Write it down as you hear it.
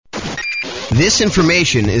This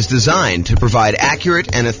information is designed to provide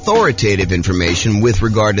accurate and authoritative information with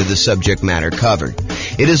regard to the subject matter covered.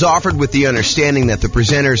 It is offered with the understanding that the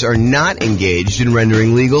presenters are not engaged in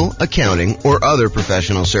rendering legal, accounting, or other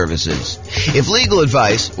professional services. If legal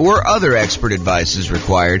advice or other expert advice is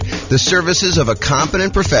required, the services of a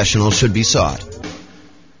competent professional should be sought.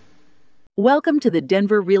 Welcome to the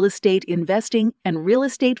Denver Real Estate Investing and Real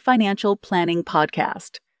Estate Financial Planning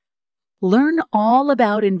Podcast. Learn all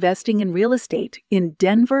about investing in real estate in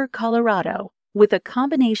Denver, Colorado, with a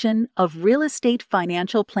combination of real estate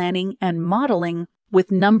financial planning and modeling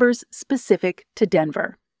with numbers specific to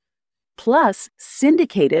Denver. Plus,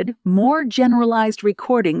 syndicated, more generalized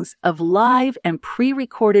recordings of live and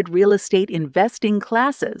pre-recorded real estate investing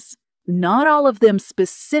classes, not all of them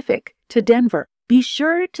specific to Denver. Be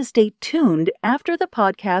sure to stay tuned after the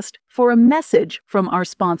podcast for a message from our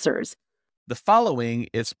sponsors. The following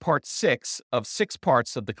is part 6 of 6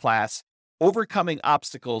 parts of the class, Overcoming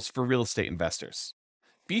Obstacles for Real Estate Investors.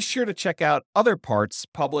 Be sure to check out other parts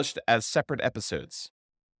published as separate episodes.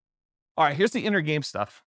 All right, here's the inner game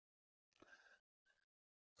stuff.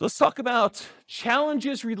 Let's talk about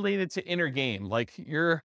challenges related to inner game, like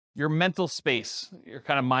your mental space, your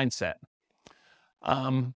kind of mindset.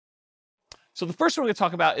 So the first one we're going to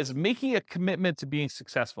talk about is making a commitment to being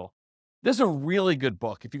successful. This is a really good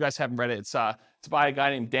book. If you guys haven't read it, it's by a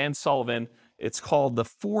guy named Dan Sullivan. It's called The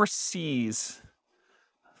 4 C's.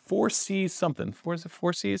 4 C's something. Is it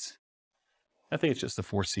 4 C's? I think it's just the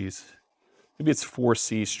 4 C's. Maybe it's 4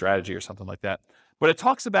 C strategy or something like that. But it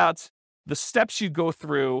talks about the steps you go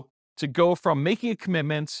through to go from making a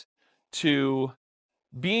commitment to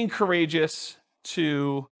being courageous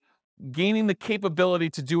to gaining the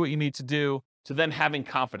capability to do what you need to do to then having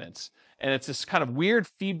confidence. And it's this kind of weird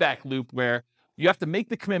feedback loop where you have to make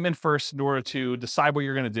the commitment first in order to decide what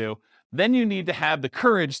you're going to do. Then you need to have the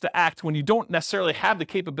courage to act when you don't necessarily have the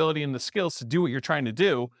capability and the skills to do what you're trying to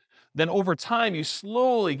do. Then over time, you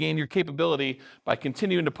slowly gain your capability by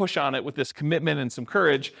continuing to push on it with this commitment and some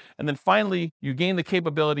courage. And then finally, you gain the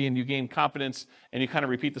capability and you gain confidence and you kind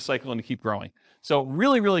of repeat the cycle and you keep growing. So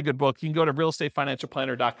really, really good book. You can go to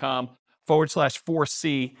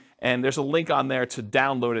realestateFinancialPlanner.com/4C. And there's a link on there to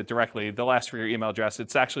download it directly. They'll ask for your email address.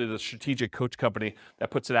 It's actually the Strategic Coach Company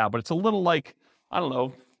that puts it out. But it's a little like,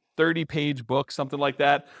 30-page book, something like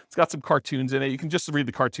that. It's got some cartoons in it. You can just read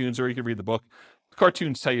the cartoons or you can read the book. The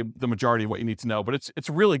cartoons tell you the majority of what you need to know, but it's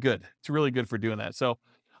really good. It's really good for doing that. So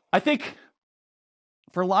I think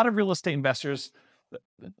for a lot of real estate investors,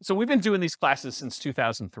 so we've been doing these classes since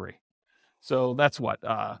 2003. So that's what,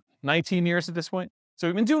 19 years at this point? So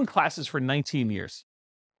we've been doing classes for 19 years.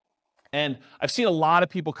 And I've seen a lot of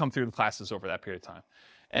people come through the classes over that period of time.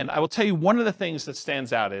 And I will tell you, one of the things that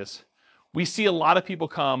stands out is we see a lot of people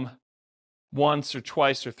come once or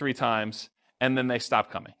twice or 3 times, and then they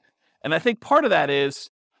stop coming. And I think part of that is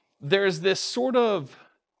there's this sort of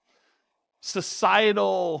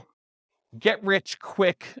societal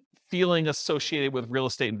get-rich-quick feeling associated with real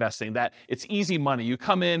estate investing, that it's easy money. You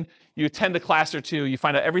come in, you attend a class or 2, you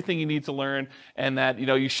find out everything you need to learn, and that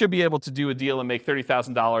you should be able to do a deal and make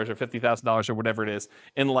 $30,000 or $50,000 or whatever it is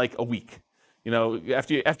in like a week.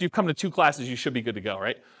 After you've come to 2 classes, you should be good to go,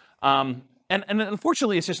 right? And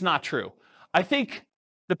unfortunately, it's just not true. I think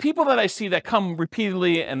the people that I see that come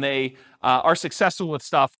repeatedly and they are successful with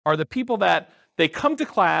stuff are the people that they come to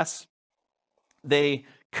class, they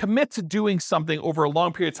commit to doing something over a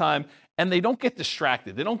long period of time, and they don't get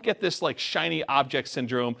distracted. They don't get this like shiny object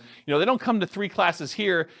syndrome. They don't come to 3 classes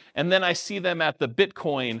here, and then I see them at the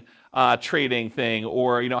Bitcoin trading thing,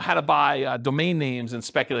 or how to buy domain names and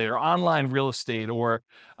speculate, or online real estate, or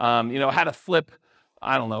how to flip,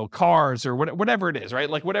 cars, or whatever it is, right?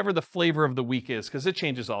 Like whatever the flavor of the week is, because it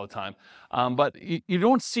changes all the time. But you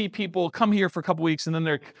don't see people come here for a couple weeks and then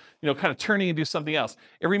they're, kind of turning and do something else.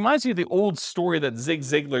 It reminds me of the old story that Zig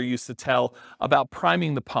Ziglar used to tell about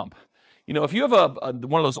priming the pump. If you have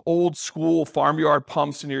one of those old school farmyard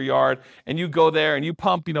pumps in your yard and you go there and you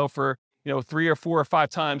pump, for 3 or 4 or 5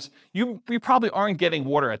 times, you probably aren't getting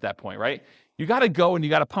water at that point, right? You got to go and you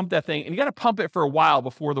got to pump that thing, and you got to pump it for a while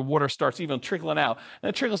before the water starts even trickling out. And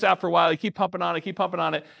it trickles out for a while. You keep pumping on it,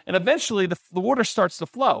 and eventually the water starts to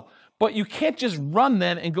flow. But you can't just run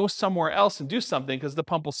then and go somewhere else and do something because the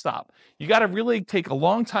pump will stop. You got to really take a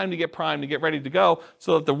long time to get primed, to get ready to go,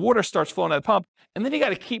 so that the water starts flowing out of the pump. And then you got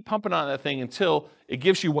to keep pumping on that thing until it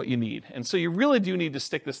gives you what you need. And so you really do need to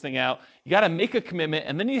stick this thing out. You got to make a commitment,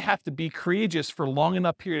 and then you have to be courageous for a long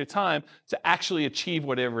enough period of time to actually achieve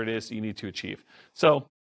whatever it is that you need to achieve. So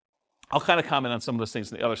I'll kind of comment on some of those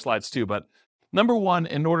things in the other slides too. But number one,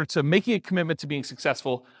 in order to making a commitment to being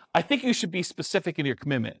successful, I think you should be specific in your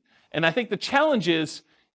commitment. And I think the challenge is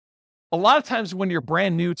a lot of times when you're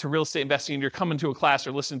brand new to real estate investing and you're coming to a class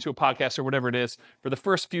or listening to a podcast or whatever it is for the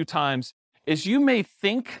first few times, is you may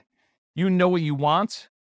think you know what you want,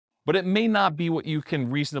 but it may not be what you can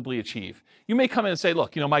reasonably achieve. You may come in and say,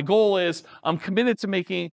 look, my goal is I'm committed to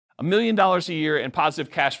making $1 million a year in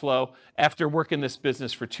positive cash flow after working this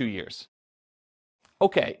business for 2 years.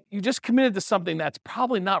 Okay, you just committed to something that's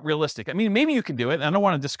probably not realistic. I mean, maybe you can do it. And I don't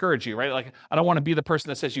want to discourage you, right? Like, I don't want to be the person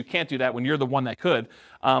that says you can't do that when you're the one that could.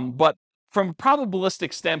 But from a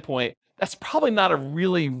probabilistic standpoint, that's probably not a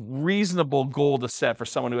really reasonable goal to set for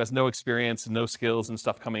someone who has no experience and no skills and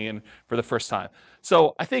stuff coming in for the first time.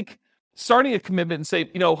 So I think starting a commitment and say,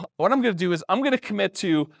 what I'm going to do is I'm going to commit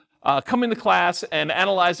to coming to class and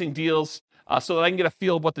analyzing deals so that I can get a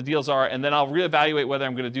feel of what the deals are, and then I'll reevaluate whether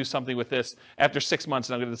I'm going to do something with this after 6 months,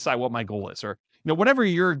 and I'm going to decide what my goal is, or whatever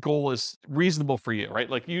your goal is reasonable for you, right?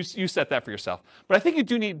 Like you set that for yourself. But I think you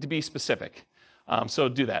do need to be specific, so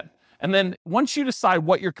do that. And then once you decide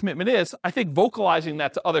what your commitment is, I think vocalizing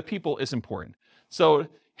that to other people is important. So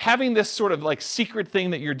having this sort of like secret thing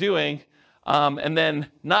that you're doing, and then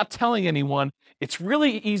not telling anyone, it's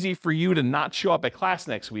really easy for you to not show up at class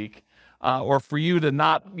next week. Or for you to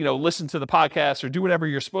not, listen to the podcast or do whatever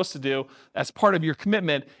you're supposed to do as part of your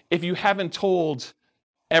commitment if you haven't told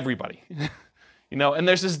everybody. And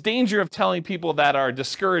there's this danger of telling people that are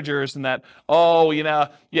discouragers and that, so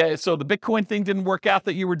the Bitcoin thing didn't work out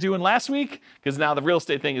that you were doing last week, because now the real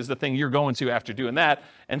estate thing is the thing you're going to after doing that.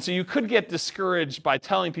 And so you could get discouraged by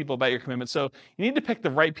telling people about your commitment. So you need to pick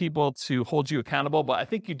the right people to hold you accountable, but I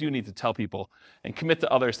think you do need to tell people and commit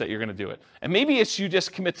to others that you're going to do it. And maybe it's you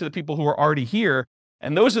just commit to the people who are already here,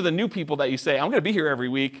 and those are the new people that you say, I'm going to be here every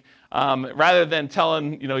week, rather than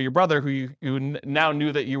telling, your brother who now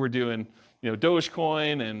knew that you were doing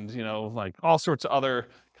Dogecoin and, like all sorts of other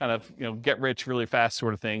kind of, get rich really fast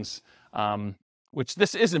sort of things, which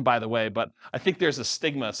this isn't, by the way, but I think there's a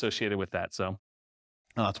stigma associated with that. So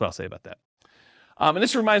that's what I'll say about that. And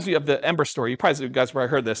this reminds me of the Ember story. You probably guys probably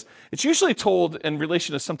heard this. It's usually told in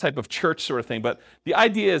relation to some type of church sort of thing, but the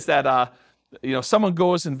idea is that, someone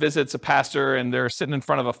goes and visits a pastor and they're sitting in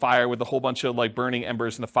front of a fire with a whole bunch of like burning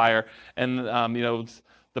embers in the fire. And,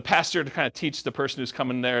 the pastor to kind of teach the person who's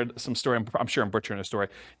coming there some story. I'm sure I'm butchering a story.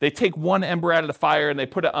 They take one ember out of the fire and they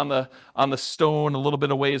put it on the stone a little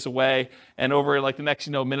bit of ways away. And over like the next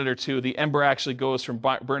minute or two, the ember actually goes from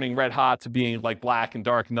burning red hot to being like black and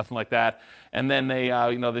dark and nothing like that. And then they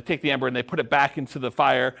they take the ember and they put it back into the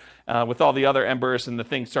fire with all the other embers, and the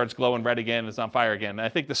thing starts glowing red again and it's on fire again. And I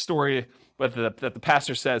think the story that the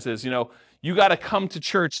pastor says is, you got to come to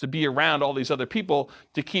church to be around all these other people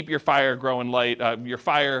to keep your fire growing light, your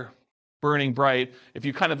fire burning bright. If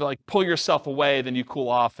you kind of like pull yourself away, then you cool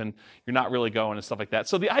off and you're not really going and stuff like that.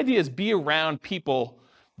 So the idea is be around people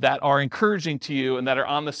that are encouraging to you and that are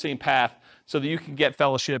on the same path, so that you can get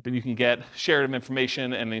fellowship and you can get shared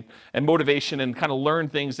information and motivation and kind of learn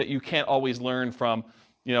things that you can't always learn from,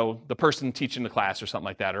 the person teaching the class or something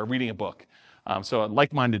like that, or reading a book. So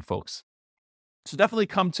like-minded folks. So definitely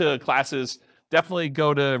come to classes, definitely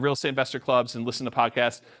go to real estate investor clubs and listen to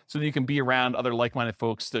podcasts so that you can be around other like-minded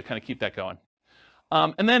folks to kind of keep that going.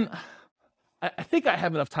 And then I think I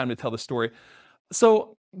have enough time to tell the story.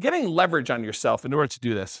 So getting leverage on yourself in order to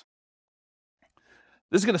do this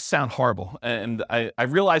is going to sound horrible. And I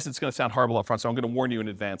realize it's going to sound horrible up front, so I'm going to warn you in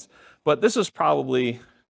advance. But this was probably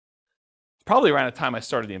around the time I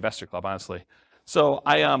started the investor club, honestly. So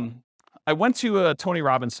I went to a Tony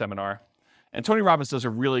Robbins seminar. And Tony Robbins does a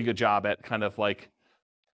really good job at kind of like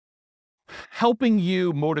helping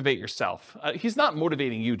you motivate yourself. He's not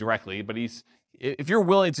motivating you directly, but if you're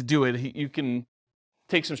willing to do it, you can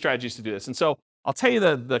take some strategies to do this. And so I'll tell you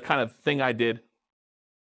the kind of thing I did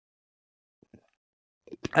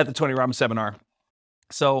at the Tony Robbins seminar.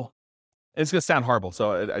 So it's going to sound horrible,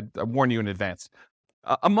 so I warn you in advance.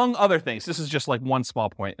 Among other things, this is just like one small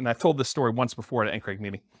point, and I've told this story once before at an NCRAG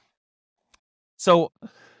meeting. So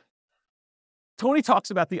Tony talks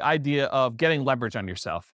about the idea of getting leverage on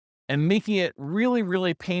yourself and making it really,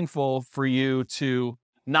 really painful for you to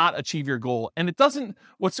not achieve your goal. And it doesn't,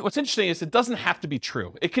 what's interesting is it doesn't have to be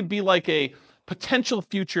true. It could be like a potential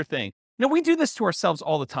future thing. We do this to ourselves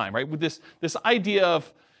all the time, right? With this idea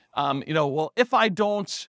of, if I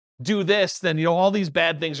don't do this, then, all these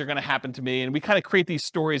bad things are going to happen to me. And we kind of create these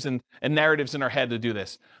stories and narratives in our head to do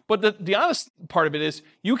this. But the honest part of it is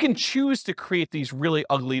you can choose to create these really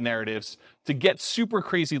ugly narratives to get super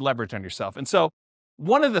crazy leverage on yourself. And so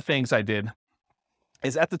one of the things I did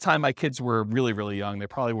is, at the time my kids were really, really young. They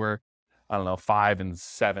probably were, 5 and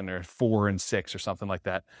 7 or 4 and 6 or something like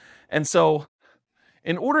that. And so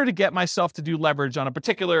in order to get myself to do leverage on a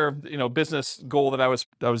particular, business goal that I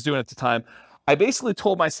was doing at the time, I basically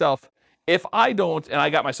told myself, if I don't, and I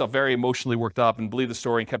got myself very emotionally worked up and believed the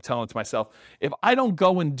story and kept telling it to myself, if I don't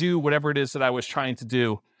go and do whatever it is that I was trying to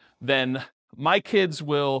do, then my kids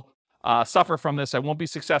will suffer from this. I won't be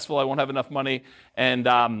successful. I won't have enough money. And,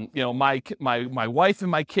 my wife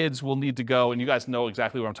and my kids will need to go, and you guys know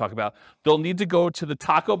exactly what I'm talking about. They'll need to go to the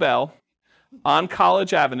Taco Bell on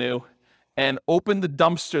College Avenue and open the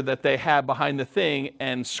dumpster that they have behind the thing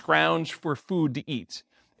and scrounge for food to eat.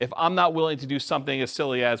 If I'm not willing to do something as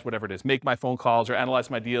silly as whatever it is, make my phone calls or analyze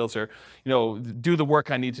my deals or, do the work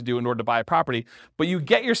I need to do in order to buy a property. But you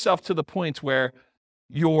get yourself to the point where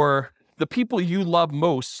the people you love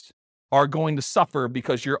most are going to suffer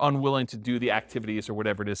because you're unwilling to do the activities or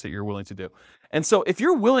whatever it is that you're willing to do. And so if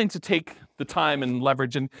you're willing to take the time and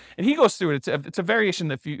leverage, and he goes through it, it's a variation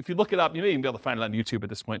that if you look it up, you may even be able to find it on YouTube at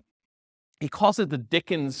this point. He calls it the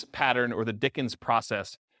Dickens pattern or the Dickens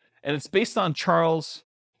process. And it's based on Charles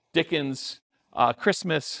Dickens'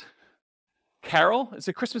 Christmas Carol. Is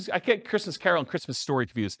it Christmas? I get Christmas Carol and Christmas Story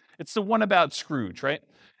confused. It's the one about Scrooge, right?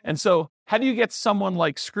 And so how do you get someone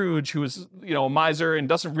like Scrooge, who is, a miser and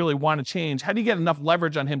doesn't really want to change, how do you get enough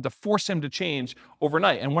leverage on him to force him to change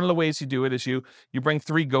overnight? And one of the ways you do it is you bring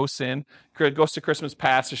 3 ghosts in, Ghost of Christmas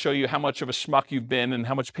Past, to show you how much of a schmuck you've been and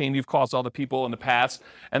how much pain you've caused all the people in the past.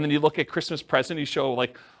 And then you look at Christmas Present, you show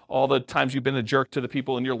like all the times you've been a jerk to the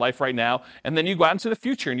people in your life right now. And then you go out into the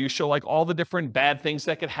future and you show like all the different bad things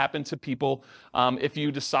that could happen to people if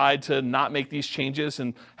you decide to not make these changes,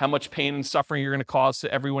 and how much pain and suffering you're going to cause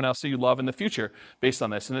to everyone else that you love in the future based on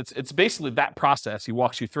this. And it's basically that process he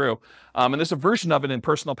walks you through. And there's a version of it in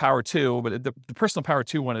Personal Power 2, but the Personal Power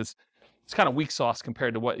 2 one it's kind of weak sauce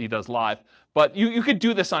compared to what he does live. But you could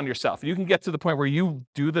do this on yourself. You can get to the point where you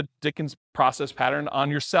do the Dickens process pattern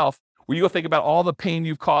on yourself, where you go think about all the pain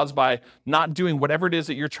you've caused by not doing whatever it is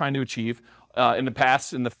that you're trying to achieve in the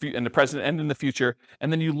past, in the present, and in the future,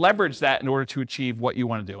 and then you leverage that in order to achieve what you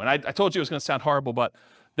want to do. And I told you it was going to sound horrible, but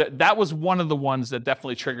that was one of the ones that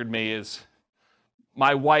definitely triggered me, is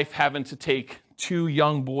my wife having to take 2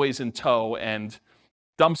 young boys in tow and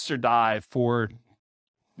dumpster dive for,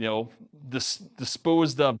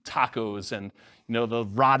 disposed of tacos and, the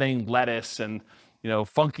rotting lettuce and,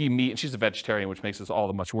 funky meat. And she's a vegetarian, which makes this all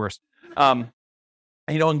the much worse.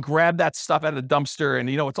 And grab that stuff out of the dumpster, and,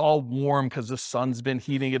 it's all warm because the sun's been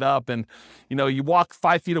heating it up. And, you walk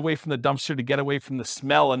 5 feet away from the dumpster to get away from the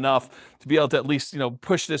smell enough to be able to at least,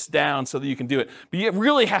 push this down so that you can do it. But you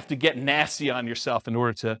really have to get nasty on yourself in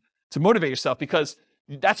order to motivate yourself, because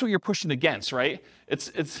that's what you're pushing against, right?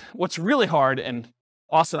 It's what's really hard. And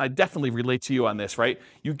Austin, I definitely relate to you on this, right?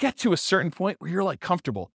 You get to a certain point where you're like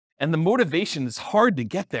comfortable, and the motivation is hard to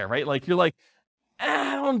get there, right? Like you're like,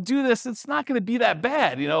 I don't do this, it's not going to be that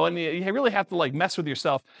bad, and you really have to like mess with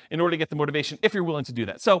yourself in order to get the motivation if you're willing to do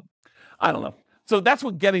that. So I don't know. So that's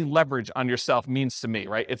what getting leverage on yourself means to me,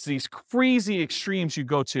 right? It's these crazy extremes you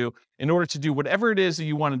go to in order to do whatever it is that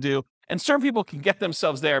you want to do. And certain people can get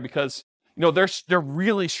themselves there because, they're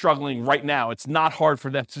really struggling right now. It's not hard for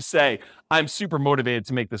them to say, I'm super motivated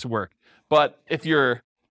to make this work. But if you're,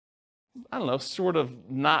 sort of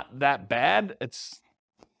not that bad, it's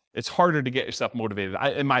harder to get yourself motivated,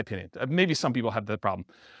 in my opinion. Maybe some people have that problem.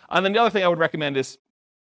 And then the other thing I would recommend is,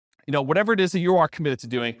 whatever it is that you are committed to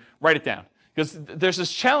doing, write it down. Because there's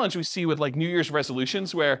this challenge we see with like New Year's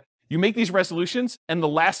resolutions, where you make these resolutions, and the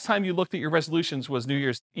last time you looked at your resolutions was New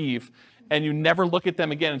Year's Eve, and you never look at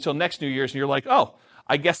them again until next New Year's, and you're like, oh,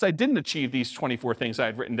 I guess I didn't achieve these 24 things I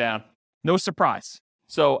had written down. No surprise.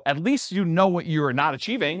 So at least you know what you are not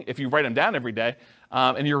achieving if you write them down every day,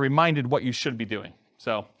 and you're reminded what you should be doing.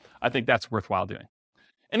 So I think that's worthwhile doing.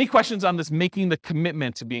 Any questions on this making the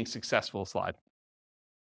commitment to being successful slide?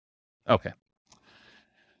 Okay.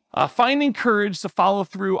 Finding courage to follow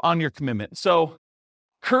through on your commitment. So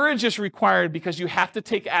courage is required because you have to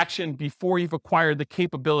take action before you've acquired the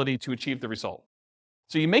capability to achieve the result.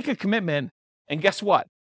 So you make a commitment, and guess what?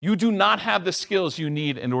 You do not have the skills you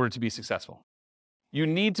need in order to be successful. You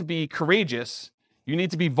need to be courageous. You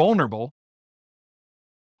need to be vulnerable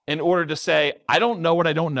in order to say, I don't know what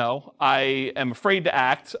I don't know. I am afraid to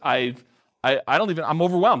act. I'm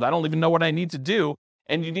overwhelmed. I don't even know what I need to do.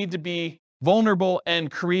 And you need to be vulnerable and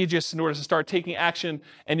courageous in order to start taking action.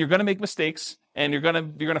 And you're going to make mistakes, and you're going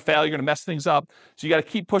to fail. You're going to mess things up. So you got to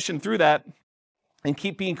keep pushing through that and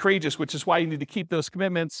keep being courageous, which is why you need to keep those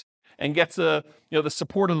commitments and get to, the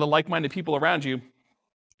support of the like-minded people around you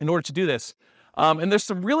in order to do this. And there's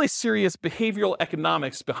some really serious behavioral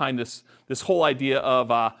economics behind this whole idea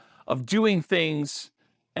of doing things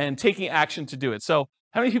and taking action to do it. So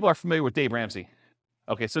how many people are familiar with Dave Ramsey?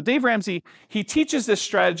 Okay, so Dave Ramsey, he teaches this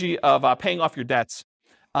strategy of paying off your debts.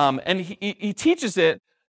 And he teaches it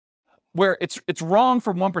where it's wrong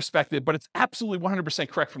from one perspective, but it's absolutely 100%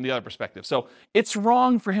 correct from the other perspective. So it's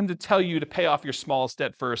wrong for him to tell you to pay off your smallest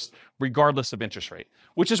debt first, regardless of interest rate,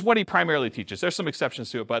 which is what he primarily teaches. There's some exceptions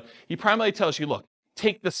to it, but he primarily tells you, look,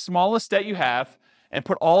 take the smallest debt you have and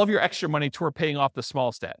put all of your extra money toward paying off the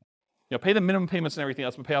smallest debt. Pay the minimum payments and everything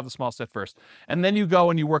else, but pay off the smallest debt first. And then you go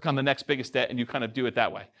and you work on the next biggest debt and you kind of do it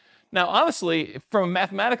that way. Now, honestly, from a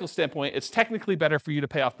mathematical standpoint, it's technically better for you to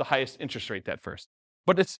pay off the highest interest rate debt first.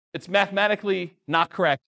 But it's mathematically not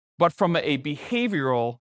correct. But from a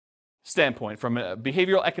behavioral standpoint, from a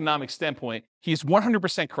behavioral economic standpoint, he's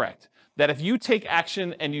 100% correct. That if you take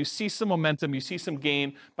action and you see some momentum, you see some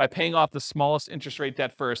gain by paying off the smallest interest rate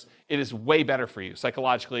debt first, it is way better for you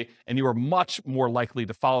psychologically, and you are much more likely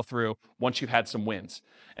to follow through once you've had some wins.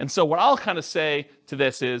 And so what I'll kind of say to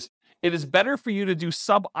this is, it is better for you to do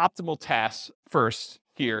suboptimal tasks first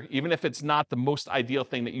here, even if it's not the most ideal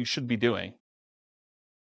thing that you should be doing,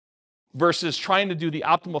 versus trying to do the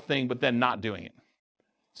optimal thing but then not doing it.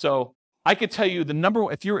 So I could tell you the number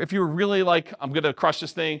one, if you're really like, I'm going to crush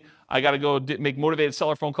this thing, I got to go make motivated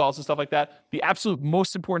seller phone calls and stuff like that, the absolute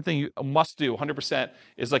most important thing you must do 100%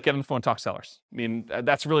 is like get on the phone and talk to sellers. I mean,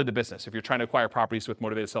 that's really the business. If you're trying to acquire properties with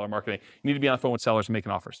motivated seller marketing, you need to be on the phone with sellers and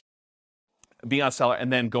making offers. Be on seller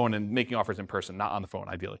and then going and making offers in person, not on the phone,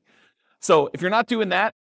 ideally. So if you're not doing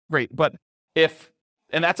that, great. But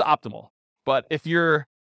and that's optimal. But if you're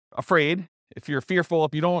afraid, if you're fearful,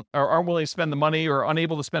 if you don't or aren't willing to spend the money or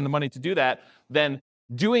unable to spend the money to do that, then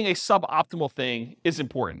doing a suboptimal thing is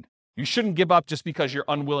important. You shouldn't give up just because you're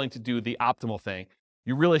unwilling to do the optimal thing.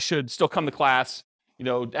 You really should still come to class,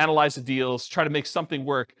 analyze the deals, try to make something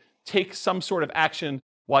work, take some sort of action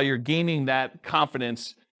while you're gaining that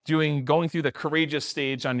confidence, going through the courageous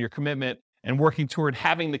stage on your commitment and working toward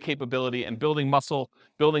having the capability and building muscle,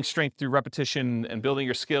 building strength through repetition and building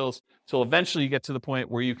your skills till eventually you get to the point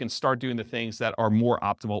where you can start doing the things that are more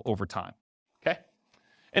optimal over time. Okay?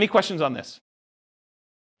 Any questions on this?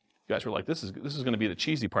 You guys were like, this is going to be the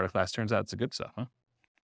cheesy part of class. Turns out it's the good stuff, huh?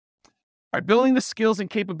 All right, building the skills and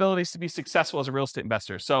capabilities to be successful as a real estate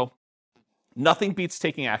investor. So nothing beats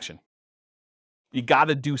taking action. You got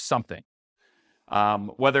to do something.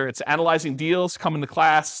 Whether it's analyzing deals, coming to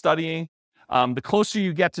class, studying, the closer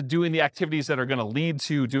you get to doing the activities that are going to lead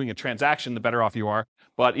to doing a transaction, the better off you are.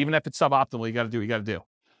 But even if it's suboptimal, you got to do what you got to do.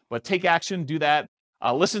 But take action, do that.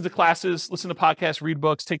 Listen to classes, listen to podcasts, read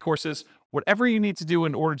books, take courses, whatever you need to do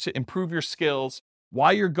in order to improve your skills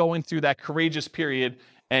while you're going through that courageous period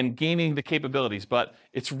and gaining the capabilities. But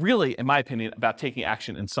it's really, in my opinion, about taking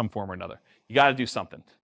action in some form or another. You got to do something.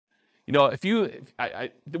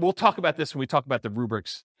 We'll talk about this when we talk about the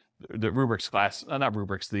rubrics class, not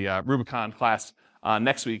rubrics, the Rubicon class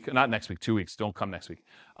next week, not next week, 2 weeks, don't come next week.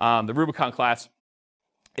 The Rubicon class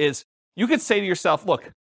is, you could say to yourself,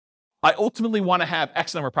 look, I ultimately want to have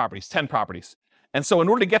X number of properties, 10 properties. And so in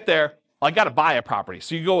order to get there, I got to buy a property.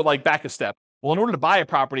 So you go back a step. Well, in order to buy a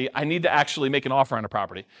property, I need to actually make an offer on a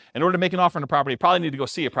property. In order to make an offer on a property, I probably need to go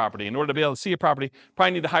see a property. In order to be able to see a property,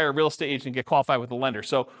 probably need to hire a real estate agent and get qualified with a lender.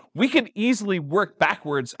 So we could easily work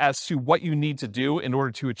backwards as to what you need to do in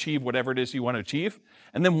order to achieve whatever it is you want to achieve.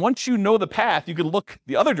 And then once you know the path, you can look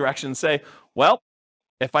the other direction and say, well,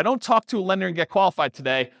 if I don't talk to a lender and get qualified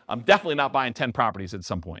today, I'm definitely not buying 10 properties at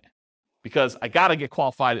some point because I got to get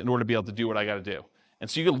qualified in order to be able to do what I got to do. And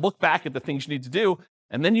so you can look back at the things you need to do,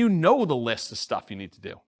 and then you know the list of stuff you need to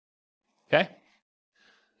do, okay?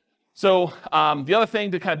 So the other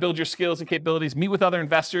thing to kind of build your skills and capabilities, meet with other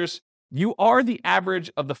investors. You are the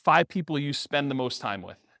average of the 5 people you spend the most time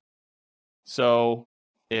with. So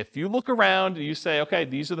if you look around and you say, okay,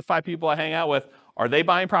 these are the 5 people I hang out with, are they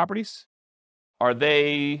buying properties? Are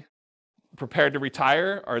they prepared to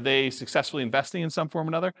retire? Are they successfully investing in some form or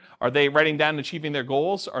another? Are they writing down and achieving their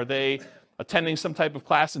goals? Are they attending some type of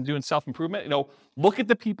class and doing self-improvement? Look at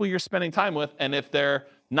the people you're spending time with, and if they're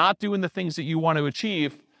not doing the things that you want to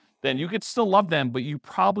achieve, then you could still love them, but you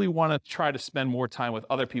probably want to try to spend more time with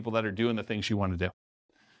other people that are doing the things you want to do.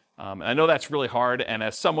 And I know that's really hard, and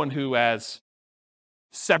as someone who has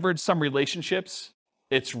severed some relationships,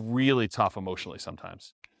 it's really tough emotionally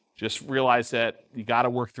sometimes. Just realize that you got to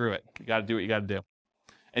work through it. You got to do what you got to do.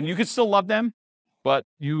 And you can still love them, but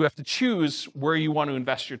you have to choose where you want to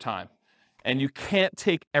invest your time. And you can't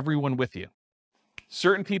take everyone with you.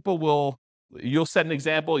 Certain people you'll set an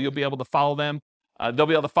example, you'll be able to follow them. They'll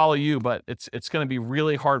be able to follow you, but it's going to be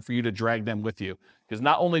really hard for you to drag them with you. Because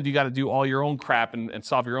not only do you got to do all your own crap and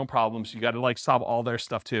solve your own problems, you got to solve all their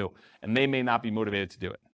stuff too. And they may not be motivated to do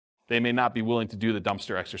it. They may not be willing to do the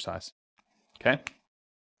dumpster exercise. Okay?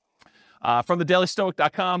 From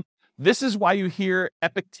thedailystoic.com, this is why you hear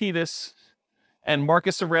Epictetus and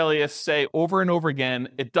Marcus Aurelius say over and over again,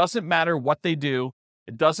 it doesn't matter what they do,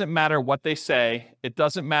 it doesn't matter what they say, it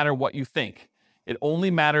doesn't matter what you think. It only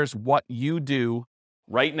matters what you do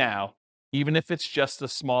right now, even if it's just a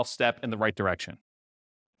small step in the right direction.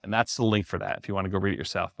 And that's the link for that if you want to go read it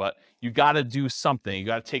yourself. But you got to do something. You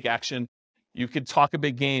got to take action. You could talk a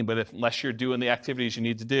big game, but unless you're doing the activities you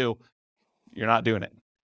need to do, you're not doing it.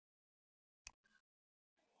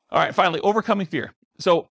 All right, finally, overcoming fear.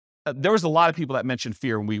 So there was a lot of people that mentioned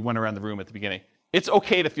fear when we went around the room at the beginning. It's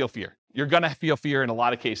okay to feel fear. You're going to feel fear in a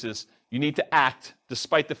lot of cases. You need to act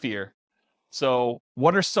despite the fear. So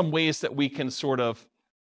what are some ways that we can sort of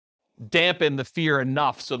dampen the fear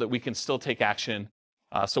enough so that we can still take action?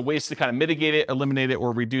 So ways to kind of mitigate it, eliminate it,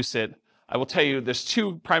 or reduce it. I will tell you there's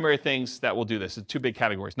two primary things that will do this. Two big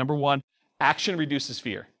categories. Number one, action reduces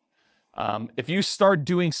fear. If you start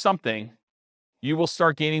doing something, you will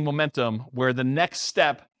start gaining momentum where the next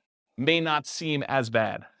step may not seem as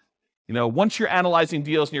bad. Once you're analyzing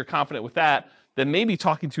deals and you're confident with that, then maybe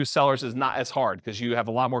talking to sellers is not as hard because you have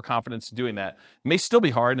a lot more confidence in doing that. It may still be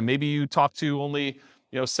hard, and maybe you talk to only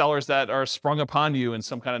sellers that are sprung upon you in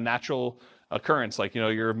some kind of natural occurrence, like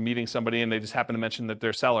you're meeting somebody and they just happen to mention that they're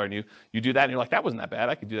a seller, and you do that and you're like, that wasn't that bad,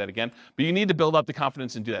 I could do that again. But you need to build up the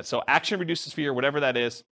confidence and do that. So action reduces fear, whatever that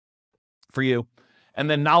is for you, and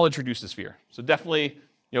then knowledge reduces fear. So definitely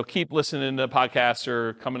keep listening to podcasts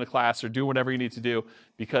or coming to class or do whatever you need to do,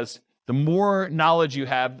 because the more knowledge you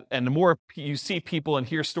have and the more you see people and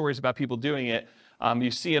hear stories about people doing it,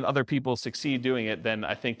 you see in other people succeed doing it, then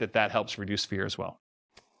I think that helps reduce fear as well.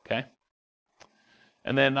 Okay?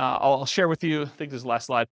 And then I'll share with you, I think this is the last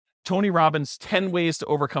slide, Tony Robbins' 10 ways to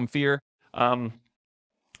overcome fear. I'll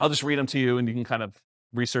just read them to you and you can kind of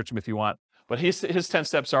research them if you want. But his 10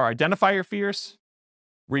 steps are: identify your fears,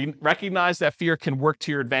 recognize that fear can work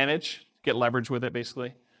to your advantage, get leverage with it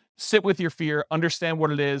basically. Sit with your fear, understand what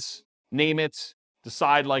it is, name it,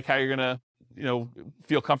 decide how you're gonna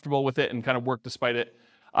feel comfortable with it and kind of work despite it.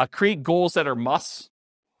 Create goals that are musts.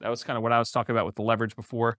 That was kind of what I was talking about with the leverage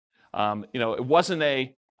before. It wasn't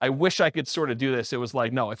I wish I could sort of do this. It was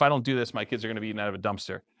like, no, if I don't do this, my kids are going to be eaten out of a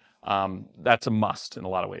dumpster. That's a must in a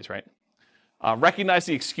lot of ways, right? Recognize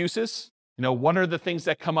the excuses. What are the things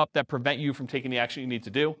that come up that prevent you from taking the action you need to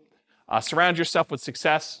do? Surround yourself with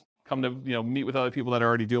success. Come to, meet with other people that are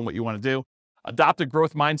already doing what you want to do. Adopt a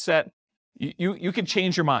growth mindset. You can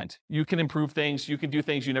change your mind. You can improve things. You can do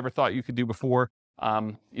things you never thought you could do before.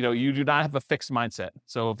 You do not have a fixed mindset.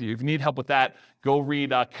 So if you need help with that, go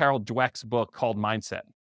read Carol Dweck's book called Mindset.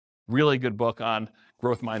 Really good book on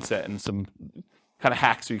growth mindset and some kind of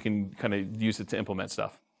hacks so you can kind of use it to implement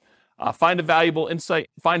stuff. Find valuable insight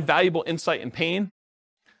in pain.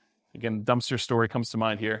 Again, dumpster story comes to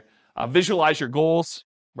mind here. Visualize your goals,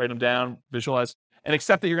 write them down, visualize, and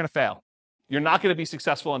accept that you're going to fail. You're not going to be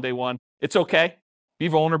successful on day one. It's okay. Be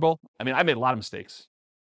vulnerable. I made a lot of mistakes.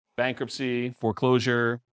 Bankruptcy,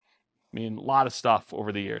 foreclosure, a lot of stuff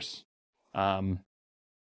over the years.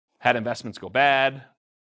 Had investments go bad.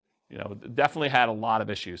 Definitely had a lot of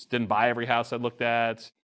issues. Didn't buy every house I looked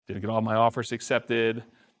at. Didn't get all my offers accepted.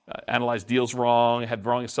 Analyzed deals wrong. Had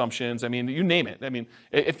wrong assumptions. You name it.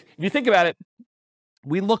 If you think about it,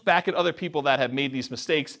 we look back at other people that have made these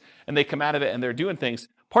mistakes and they come out of it and they're doing things.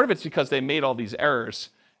 Part of it's because they made all these errors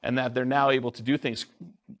and that they're now able to do things,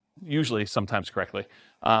 usually sometimes correctly,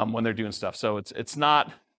 when they're doing stuff. So it's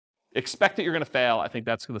not, expect that you're going to fail. I think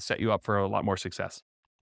that's going to set you up for a lot more success.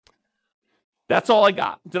 That's all I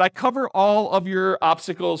got. Did I cover all of your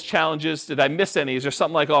obstacles, challenges? Did I miss any? Is there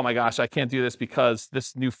something like, oh my gosh, I can't do this because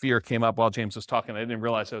this new fear came up while James was talking. I didn't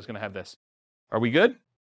realize I was going to have this. Are we good?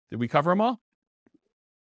 Did we cover them all?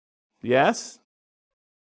 Yes?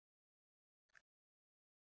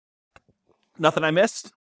 Nothing I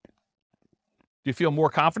missed? Do you feel more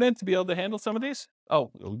confident to be able to handle some of these? Oh,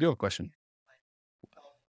 we do have a question.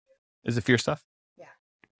 Is it fear stuff? Yeah.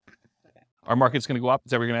 Okay. Our market's going to go up?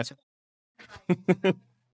 Is that what you're going to answer?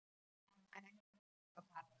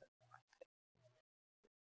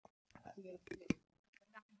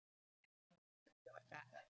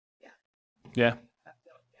 Yeah.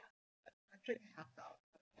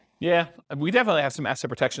 Yeah, we definitely have some asset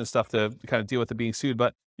protection stuff to kind of deal with the being sued,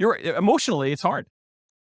 but emotionally, it's hard.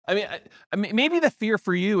 I mean, maybe the fear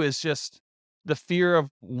for you is just the fear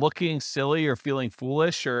of looking silly or feeling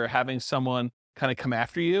foolish or having someone kind of come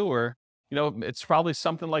after you, or, it's probably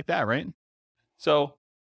something like that, right? So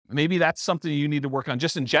maybe that's something you need to work on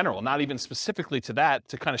just in general, not even specifically to that,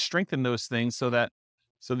 to kind of strengthen those things so that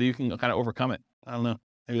you can kind of overcome it. I don't know.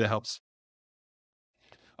 Maybe that helps.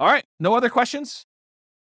 All right. No other questions?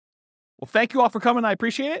 Well, thank you all for coming. I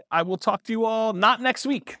appreciate it. I will talk to you all not next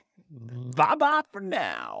week. Bye-bye for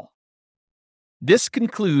now. This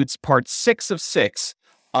concludes part 6 of 6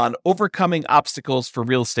 on overcoming obstacles for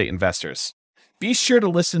real estate investors. Be sure to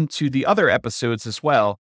listen to the other episodes as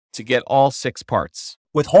well to get all 6 parts.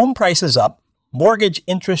 With home prices up, mortgage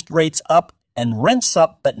interest rates up, and rents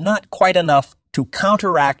up, but not quite enough to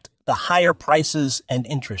counteract the higher prices and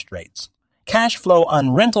interest rates. Cash flow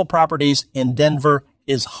on rental properties in Denver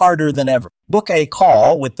is harder than ever. Book a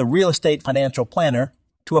call with the Real Estate Financial Planner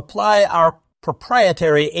to apply our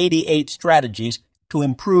proprietary 88 strategies to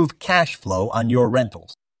improve cash flow on your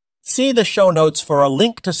rentals. See the show notes for a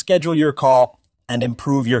link to schedule your call and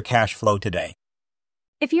improve your cash flow today.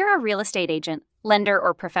 If you're a real estate agent, lender,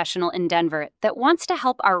 or professional in Denver that wants to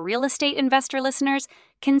help our real estate investor listeners,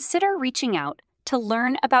 consider reaching out to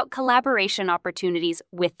learn about collaboration opportunities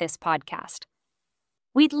with this podcast.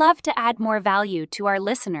 We'd love to add more value to our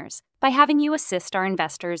listeners by having you assist our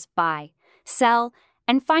investors buy, sell,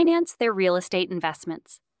 and finance their real estate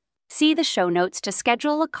investments. See the show notes to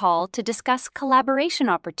schedule a call to discuss collaboration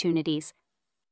opportunities